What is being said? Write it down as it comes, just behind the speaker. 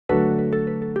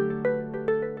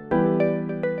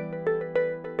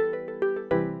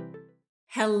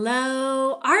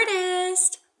Hello,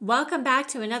 artist. Welcome back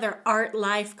to another Art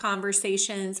Life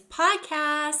Conversations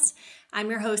podcast. I'm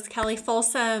your host, Kelly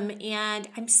Folsom, and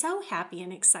I'm so happy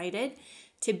and excited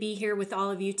to be here with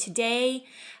all of you today.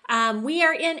 We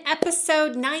are in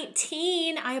episode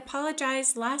 19. I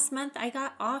apologize. Last month, I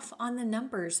got off on the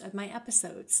numbers of my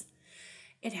episodes.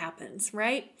 It happens,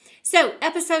 right? So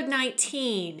episode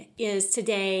 19 is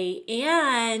today,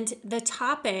 and the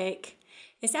topic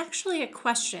is actually a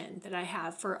question that I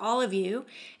have for all of you.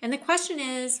 And the question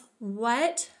is,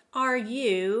 what are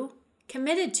you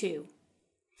committed to?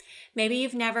 Maybe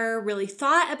you've never really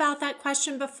thought about that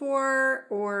question before,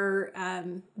 or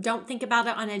don't think about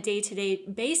it on a day-to-day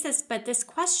basis, but this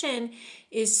question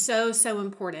is so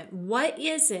important. What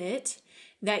is it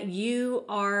that you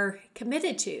are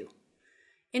committed to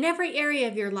in every area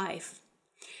of your life?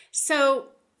 So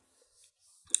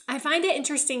I find it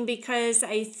interesting because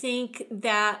I think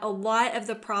that a lot of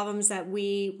the problems that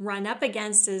we run up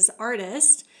against as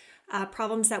artists,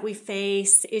 problems that we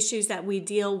face, issues that we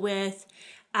deal with,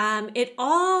 it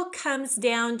all comes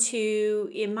down to,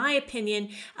 in my opinion,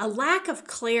 a lack of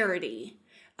clarity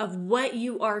of what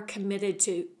you are committed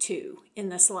to in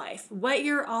this life, what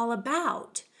you're all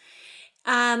about.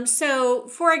 So,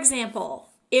 for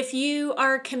example, if you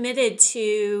are committed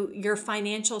to your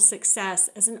financial success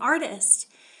as an artist,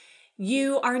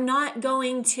 you are not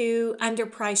going to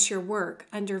underprice your work,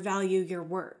 undervalue your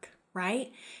work,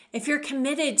 right? If you're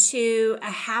committed to a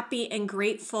happy and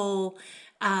grateful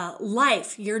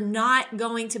life, you're not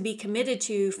going to be committed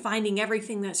to finding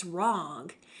everything that's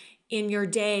wrong in your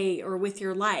day or with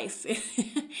your life.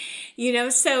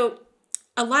 So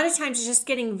a lot of times just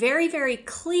getting very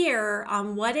clear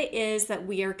on what it is that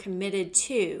we are committed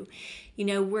to.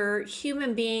 We're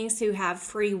human beings who have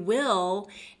free will,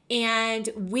 and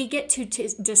we get to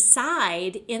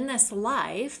decide in this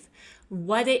life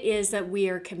what it is that we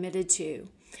are committed to.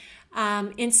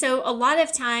 And so a lot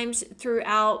of times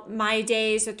throughout my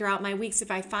days or throughout my weeks,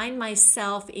 if I find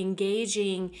myself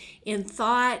engaging in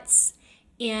thoughts,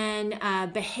 in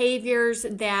behaviors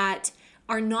that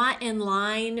are not in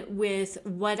line with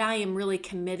what I am really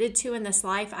committed to in this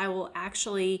life, I will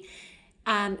actually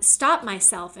stop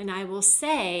myself and I will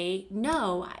say,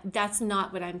 no, that's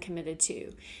not what I'm committed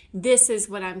to. This is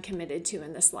what I'm committed to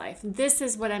in this life. This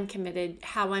is what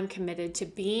how I'm committed to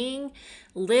being,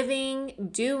 living,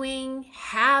 doing,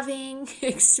 having,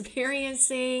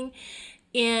 experiencing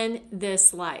in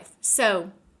this life.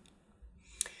 So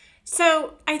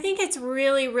I think it's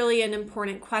really an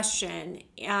important question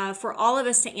for all of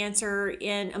us to answer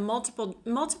in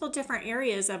multiple different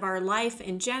areas of our life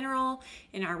in general,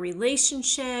 in our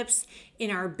relationships, in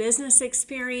our business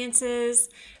experiences,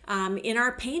 in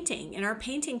our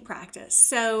painting practice.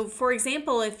 So, for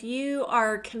example, if you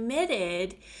are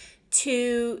committed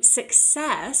to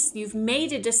success, you've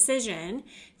made a decision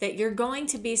that you're going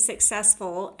to be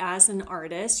successful as an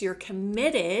artist, you're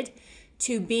committed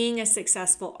to being a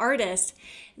successful artist,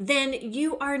 then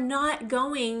you are not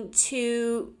going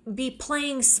to be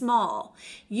playing small.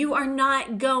 You are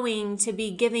not going to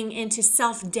be giving into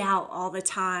self-doubt all the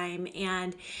time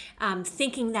and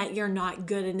thinking that you're not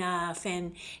good enough,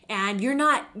 and you're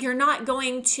not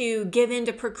going to give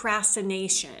into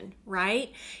procrastination,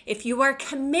 right? If you are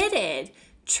committed,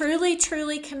 truly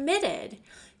committed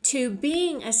to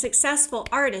being a successful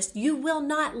artist, you will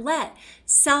not let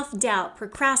self-doubt,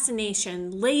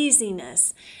 procrastination,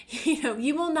 laziness,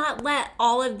 you will not let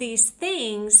all of these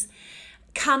things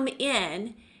come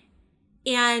in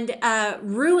and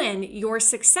ruin your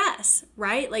success,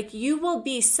 right? Like, you will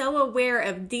be so aware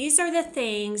of, these are the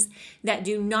things that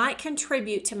do not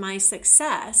contribute to my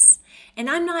success, and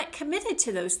I'm not committed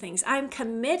to those things. I'm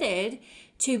committed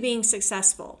to being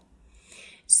successful.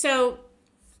 So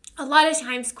a lot of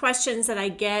times questions that I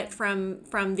get from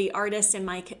the artists in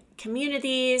my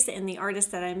communities and the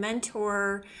artists that I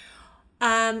mentor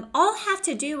all have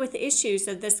to do with issues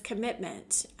of this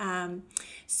commitment.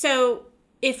 So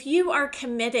if you are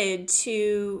committed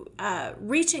to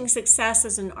reaching success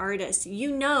as an artist,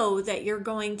 you know that you're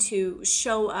going to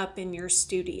show up in your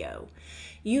studio.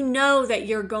 You know that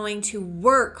you're going to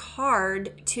work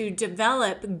hard to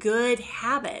develop good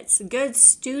habits, good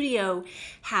studio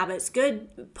habits,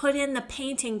 put in the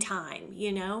painting time,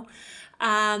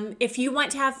 If you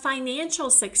want to have financial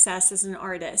success as an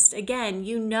artist, again,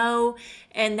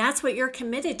 and that's what you're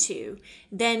committed to,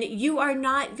 then you are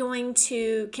not going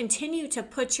to continue to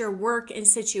put your work in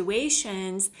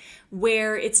situations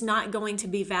where it's not going to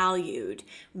be valued,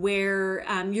 where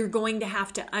you're going to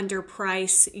have to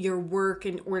underprice your work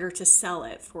in order to sell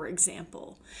it, for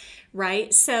example,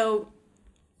 right? So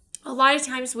a lot of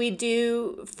times we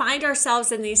do find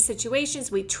ourselves in these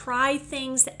situations. We try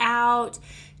things out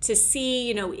to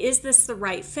see, is this the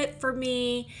right fit for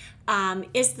me?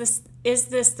 Is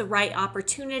this the right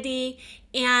opportunity?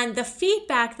 And the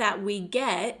feedback that we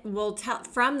get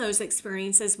from those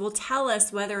experiences will tell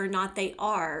us whether or not they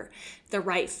are the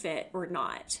right fit or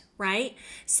not, right?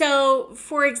 So,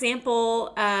 for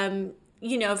example,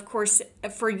 of course,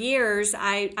 for years,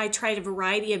 I tried a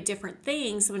variety of different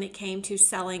things when it came to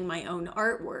selling my own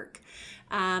artwork.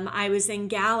 I was in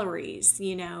galleries,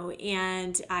 and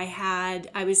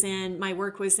my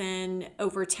work was in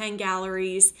over 10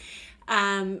 galleries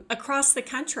across the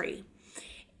country.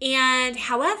 And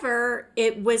however,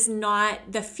 it was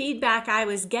not, the feedback I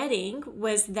was getting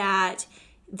was that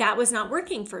was not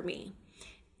working for me.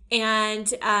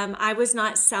 And I was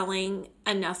not selling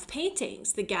enough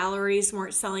paintings. The galleries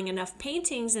weren't selling enough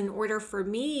paintings in order for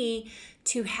me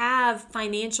to have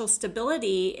financial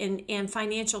stability and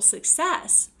financial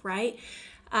success, right?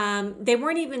 They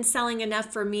weren't even selling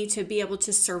enough for me to be able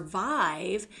to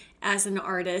survive as an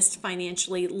artist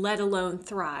financially, let alone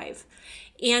thrive.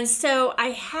 And so I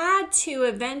had to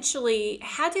eventually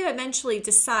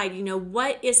decide,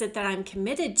 what is it that I'm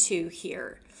committed to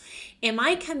here? Am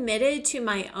I committed to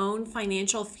my own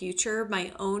financial future,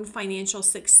 my own financial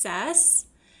success,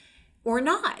 or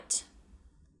not?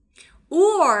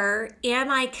 Or am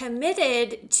I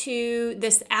committed to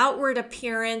this outward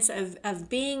appearance of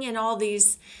being in all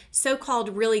these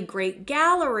so-called really great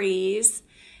galleries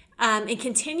and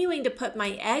continuing to put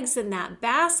my eggs in that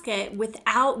basket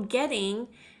without getting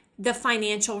the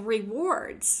financial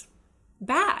rewards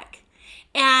back?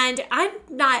 And I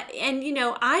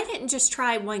didn't just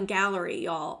try one gallery,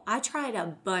 y'all. I tried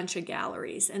a bunch of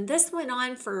galleries, and this went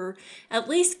on for at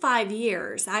least 5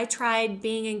 years. I tried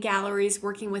being in galleries,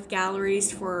 working with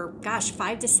galleries for,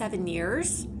 5 to 7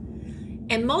 years,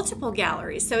 and multiple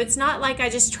galleries. So it's not like I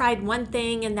just tried one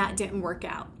thing and that didn't work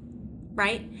out,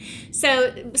 right?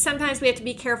 So sometimes we have to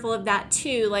be careful of that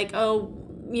too. Like,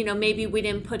 maybe we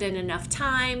didn't put in enough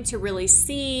time to really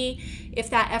see if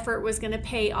that effort was going to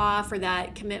pay off or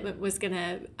that commitment was going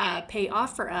to pay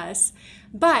off for us.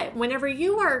 But whenever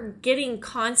you are getting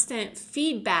constant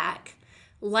feedback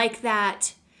like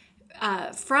that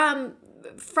from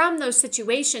those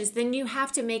situations, then you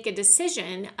have to make a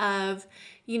decision of,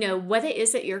 what it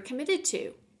is that you're committed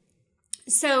to.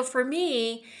 So for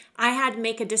me, I had to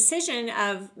make a decision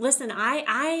of, listen, I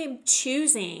am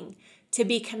choosing to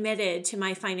be committed to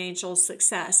my financial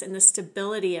success and the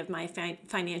stability of my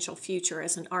financial future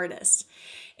as an artist.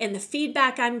 And the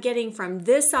feedback I'm getting from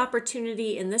this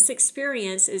opportunity and this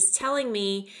experience is telling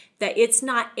me that it's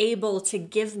not able to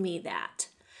give me that.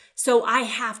 So I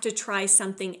have to try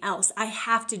something else. I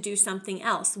have to do something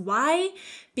else. Why?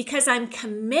 Because I'm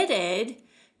committed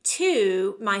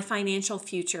to my financial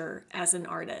future as an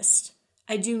artist.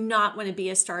 I do not want to be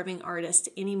a starving artist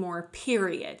anymore,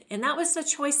 period. And that was the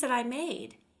choice that I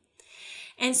made.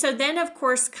 And so then, of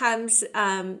course, comes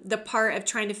the part of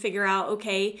trying to figure out,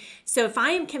 okay, so if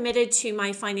I am committed to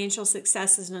my financial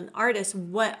success as an artist,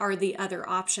 what are the other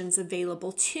options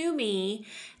available to me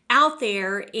out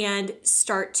there, and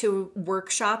start to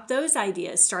workshop those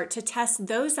ideas, start to test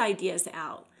those ideas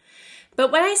out. But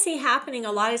what I see happening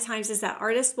a lot of times is that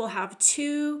artists will have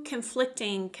two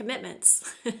conflicting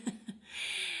commitments.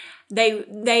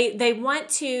 They want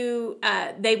to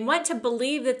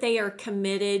believe that they are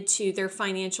committed to their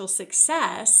financial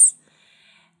success,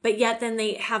 but yet then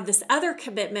they have this other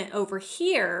commitment over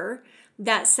here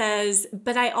that says,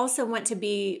 but I also want to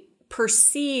be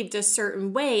perceived a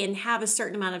certain way and have a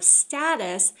certain amount of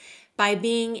status by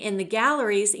being in the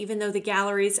galleries, even though the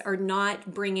galleries are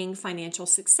not bringing financial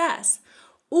success.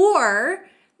 Or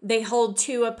they hold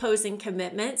two opposing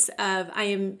commitments of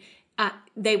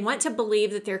they want to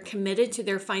believe that they're committed to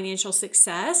their financial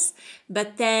success,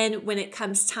 but then when it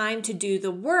comes time to do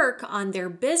the work on their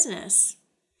business,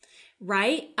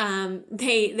 right?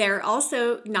 They're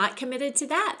also not committed to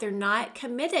that. They're not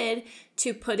committed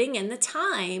to putting in the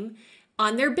time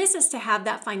on their business to have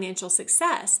that financial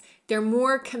success. They're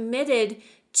more committed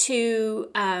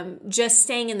to just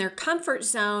staying in their comfort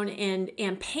zone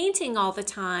and painting all the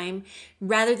time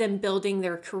rather than building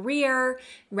their career,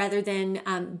 rather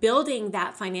than building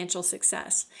that financial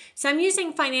success. So I'm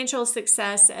using financial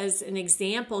success as an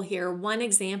example here, one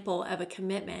example of a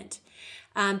commitment.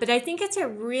 But I think it's a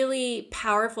really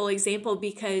powerful example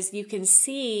because you can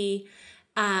see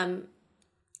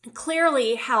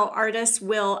clearly how artists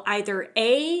will either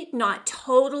A, not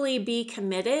totally be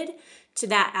committed to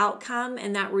that outcome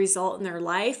and that result in their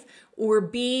life, or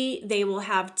B, they will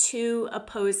have two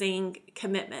opposing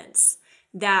commitments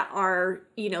that are,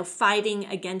 fighting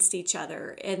against each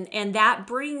other. And that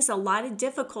brings a lot of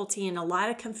difficulty and a lot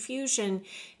of confusion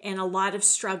and a lot of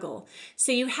struggle.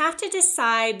 So you have to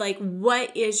decide, like,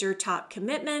 what is your top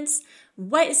commitments?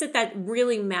 What is it that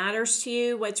really matters to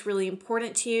you? What's really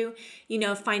important to you?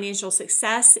 If financial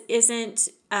success isn't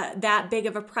that big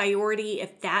of a priority,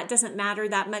 if that doesn't matter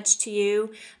that much to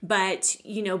you, but,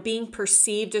 being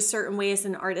perceived a certain way as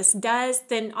an artist does,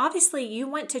 then obviously you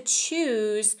want to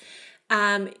choose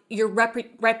your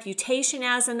reputation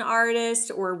as an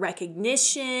artist, or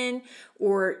recognition,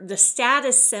 or the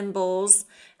status symbols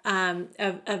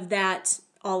of that,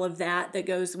 all of that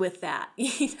goes with that,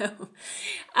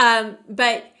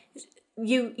 but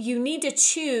you need to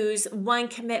choose one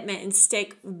commitment and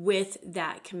stick with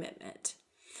that commitment.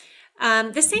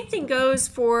 The same thing goes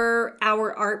for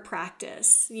our art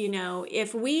practice.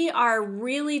 If we are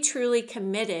really truly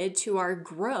committed to our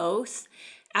growth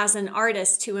as an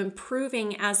artist, to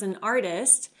improving as an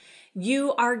artist,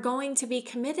 you are going to be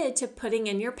committed to putting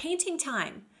in your painting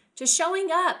time, to showing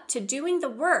up, to doing the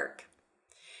work.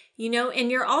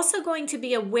 And you're also going to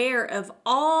be aware of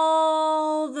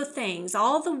all the things,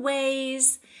 all the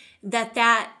ways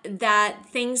that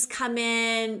things come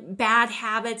in, bad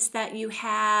habits that you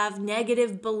have,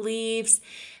 negative beliefs,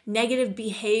 negative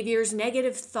behaviors,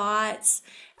 negative thoughts,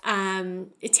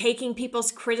 taking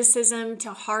people's criticism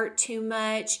to heart too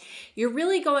much. You're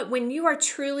really when you are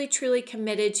truly, truly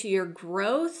committed to your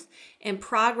growth and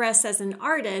progress as an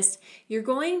artist, you're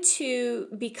going to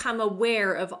become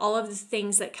aware of all of the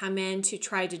things that come in to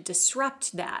try to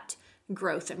disrupt that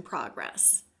growth and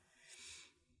progress.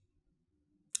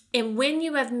 And when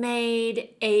you have made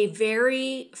a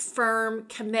very firm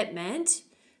commitment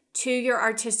to your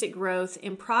artistic growth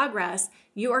and progress,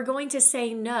 you are going to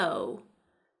say no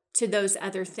to those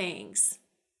other things,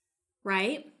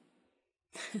 right?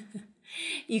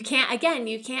 You can't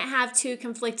have two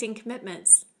conflicting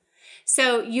commitments.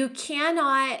 So you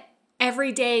cannot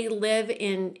every day live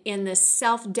in this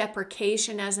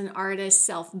self-deprecation as an artist,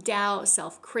 self-doubt,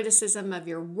 self-criticism of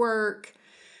your work.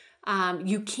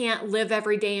 You can't live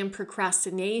every day in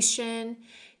procrastination.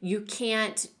 You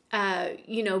can't,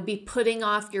 be putting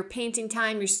off your painting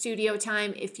time, your studio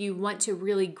time, if you want to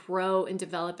really grow and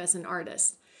develop as an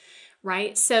artist,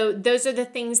 right? So those are the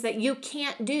things that you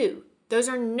can't do. Those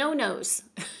are no-nos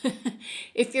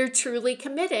if you're truly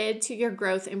committed to your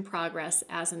growth and progress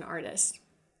as an artist.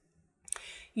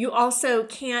 You also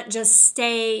can't just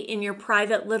stay in your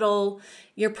private little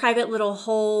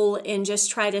hole and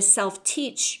just try to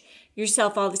self-teach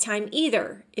yourself all the time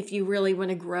either, if you really want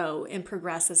to grow and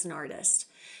progress as an artist.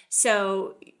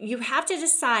 So you have to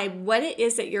decide what it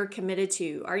is that you're committed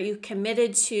to. Are you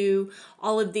committed to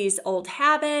all of these old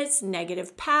habits,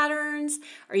 negative patterns?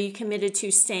 Are you committed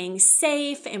to staying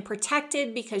safe and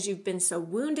protected because you've been so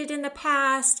wounded in the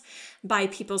past by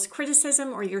people's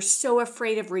criticism, or you're so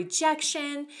afraid of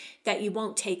rejection that you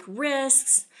won't take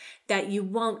risks, that you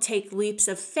won't take leaps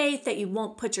of faith, that you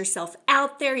won't put yourself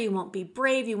out there, you won't be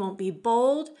brave, you won't be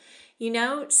bold,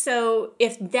 So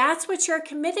if that's what you're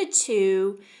committed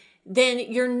to, then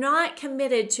you're not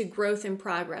committed to growth and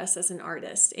progress as an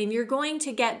artist, and you're going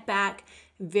to get back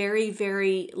very,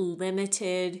 very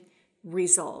limited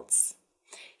results.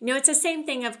 It's the same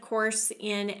thing, of course,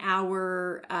 in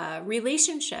our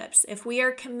relationships. If we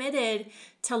are committed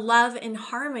to love and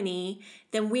harmony,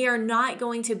 then we are not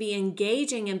going to be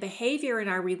engaging in behavior in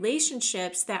our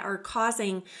relationships that are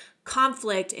causing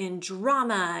conflict and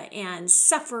drama and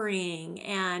suffering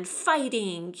and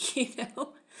fighting,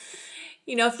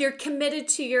 If you're committed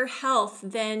to your health,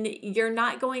 then you're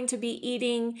not going to be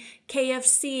eating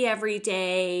KFC every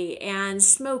day and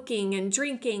smoking and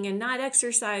drinking and not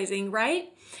exercising,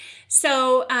 right?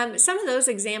 So some of those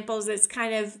examples, it's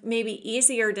kind of maybe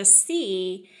easier to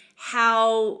see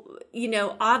how,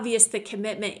 obvious the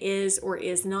commitment is or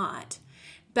is not.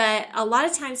 But a lot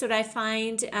of times what I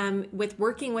find with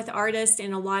working with artists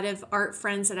and a lot of art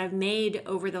friends that I've made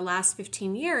over the last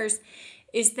 15 years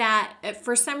is that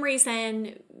for some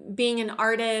reason, being an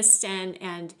artist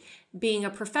and being a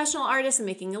professional artist and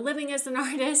making a living as an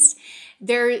artist,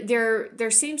 there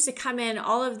seems to come in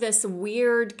all of this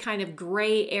weird kind of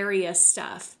gray area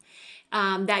stuff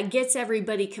that gets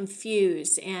everybody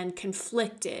confused and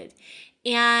conflicted.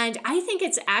 And I think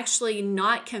it's actually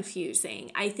not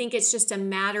confusing. I think it's just a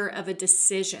matter of a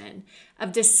decision,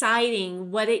 of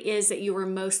deciding what it is that you are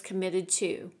most committed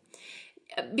to.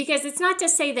 Because it's not to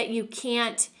say that you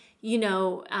can't,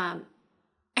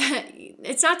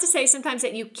 it's not to say sometimes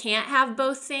that you can't have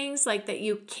both things, like that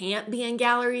you can't be in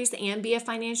galleries and be a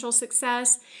financial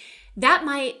success. That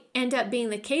might end up being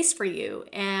the case for you,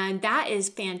 and that is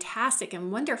fantastic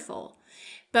and wonderful.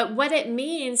 But what it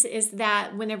means is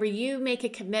that whenever you make a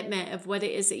commitment of what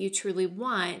it is that you truly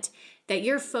want, that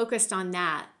you're focused on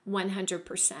that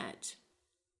 100%.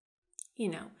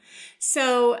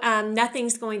 So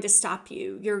nothing's going to stop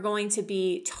you. You're going to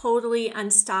be totally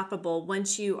unstoppable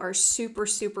once you are super,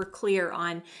 super clear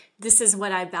on this is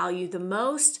what I value the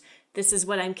most. This is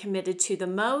what I'm committed to the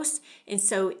most. And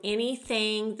so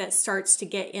anything that starts to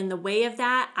get in the way of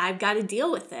that, I've got to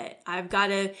deal with it. I've got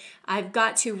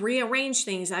to rearrange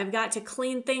things. I've got to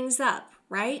clean things up,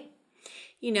 right?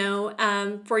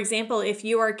 For example, if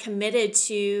you are committed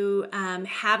to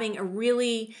having a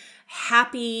really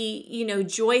happy,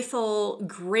 joyful,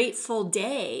 grateful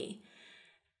day,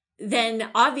 then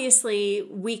obviously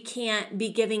we can't be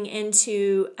giving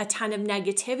into a ton of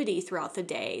negativity throughout the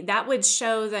day. That would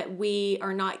show that we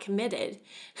are not committed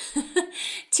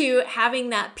to having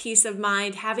that peace of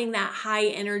mind, having that high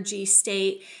energy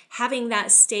state, having that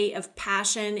state of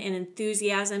passion and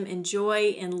enthusiasm and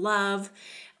joy and love.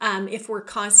 If we're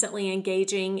constantly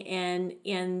engaging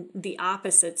in the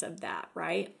opposites of that,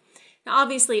 right? Now,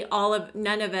 obviously,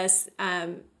 none of us,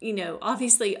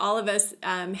 obviously all of us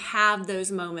have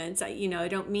those moments. I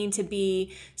don't mean to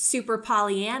be super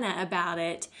Pollyanna about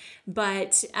it,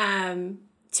 but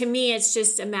to me, it's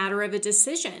just a matter of a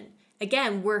decision.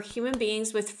 Again, we're human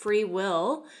beings with free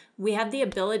will. We have the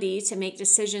ability to make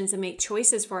decisions and make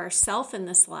choices for ourselves in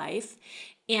this life.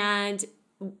 And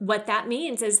what that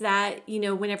means is that,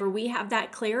 whenever we have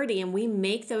that clarity and we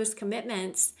make those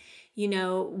commitments,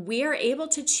 we are able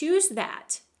to choose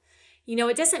that.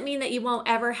 It doesn't mean that you won't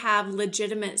ever have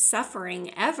legitimate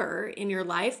suffering ever in your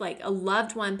life, like a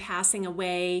loved one passing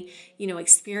away,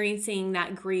 experiencing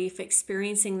that grief,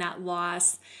 experiencing that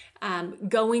loss,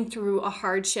 going through a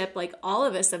hardship, like all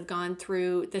of us have gone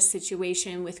through the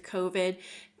situation with COVID.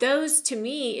 Those, to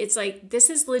me, it's like, this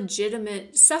is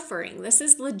legitimate suffering. This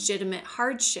is legitimate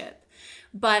hardship.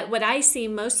 But what I see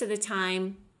most of the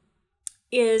time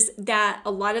is that a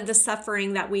lot of the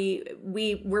suffering that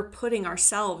we're putting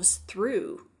ourselves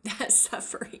through that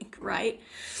suffering, right?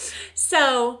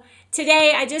 So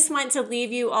today, I just want to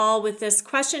leave you all with this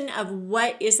question of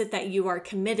what is it that you are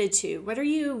committed to? What are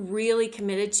you really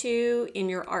committed to in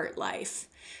your art life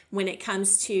when it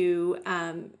comes to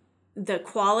the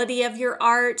quality of your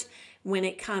art, when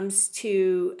it comes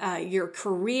to your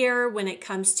career, when it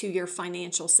comes to your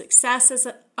financial success as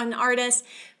an artist,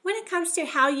 when it comes to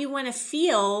how you want to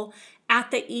feel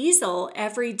at the easel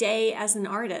every day as an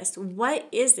artist? What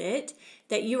is it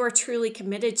that you are truly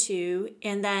committed to?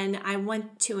 And then I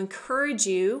want to encourage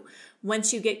you,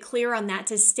 once you get clear on that,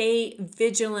 to stay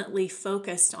vigilantly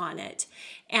focused on it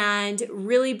and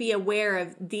really be aware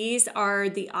of these are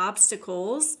the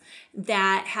obstacles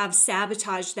that have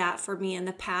sabotaged that for me in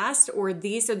the past, or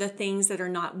these are the things that are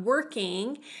not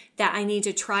working that I need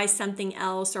to try something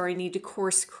else, or I need to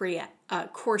course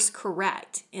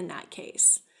correct in that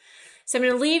case. So I'm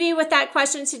going to leave you with that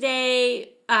question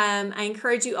today. I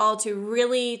encourage you all to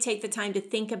really take the time to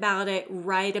think about it,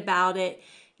 write about it,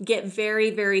 get very,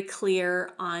 very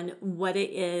clear on what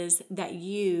it is that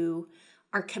you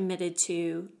are committed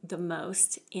to the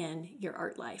most in your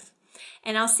art life.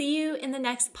 And I'll see you in the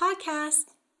next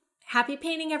podcast. Happy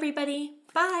painting, everybody.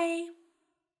 Bye.